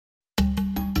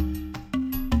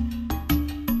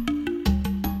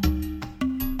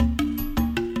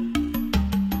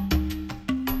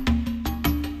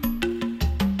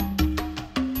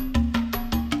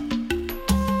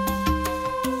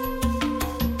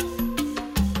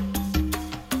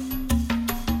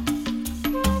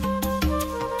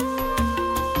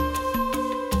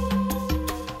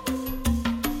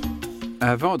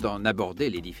Avant d'en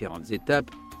aborder les différentes étapes,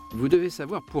 vous devez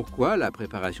savoir pourquoi la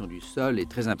préparation du sol est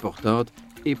très importante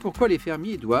et pourquoi les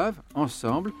fermiers doivent,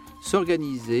 ensemble,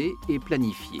 s'organiser et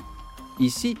planifier.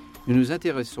 Ici, nous nous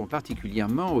intéressons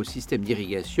particulièrement au système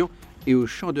d'irrigation et aux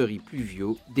champs de riz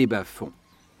pluviaux des bas-fonds.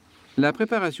 La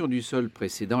préparation du sol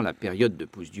précédant la période de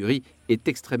pousse du riz est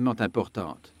extrêmement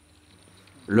importante.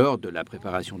 Lors de la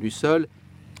préparation du sol,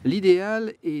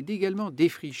 l'idéal est d'également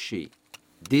défricher,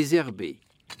 désherber,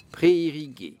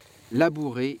 pré-irriguer,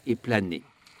 labourer et planer.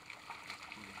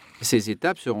 Ces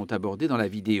étapes seront abordées dans la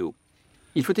vidéo.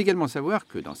 Il faut également savoir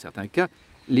que, dans certains cas,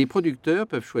 les producteurs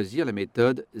peuvent choisir la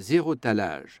méthode zéro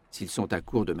tallage s'ils sont à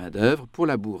court de main-d'œuvre pour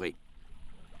labourer.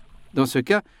 Dans ce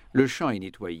cas, le champ est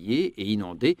nettoyé et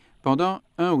inondé pendant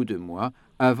 1 ou 2 mois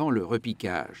avant le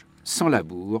repiquage, sans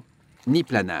labour ni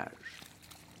planage.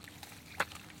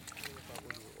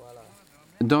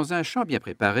 Dans un champ bien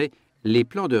préparé, les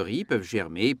plants de riz peuvent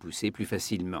germer et pousser plus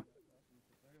facilement.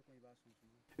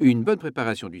 Une bonne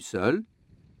préparation du sol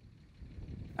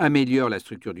améliore la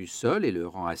structure du sol et le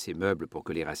rend assez meuble pour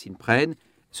que les racines prennent.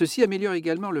 Ceci améliore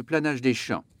également le planage des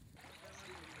champs,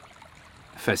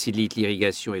 facilite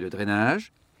l'irrigation et le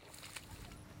drainage,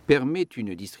 permet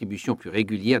une distribution plus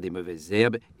régulière des mauvaises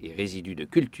herbes et résidus de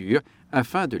culture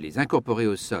afin de les incorporer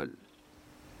au sol,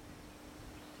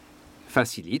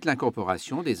 facilite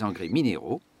l'incorporation des engrais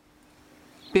minéraux,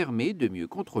 permet de mieux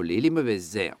contrôler les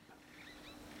mauvaises herbes.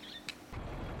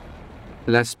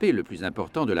 L'aspect le plus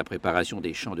important de la préparation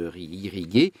des champs de riz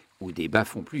irrigués ou des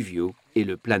bas-fonds pluviaux est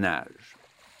le planage.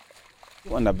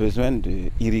 On a besoin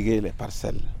d'irriguer les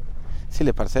parcelles. Si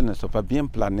les parcelles ne sont pas bien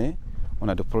planées, on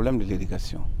a des problèmes de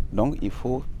l'irrigation. Donc il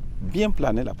faut bien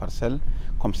planer la parcelle,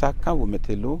 comme ça quand vous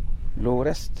mettez l'eau, l'eau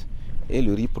reste et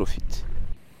le riz profite.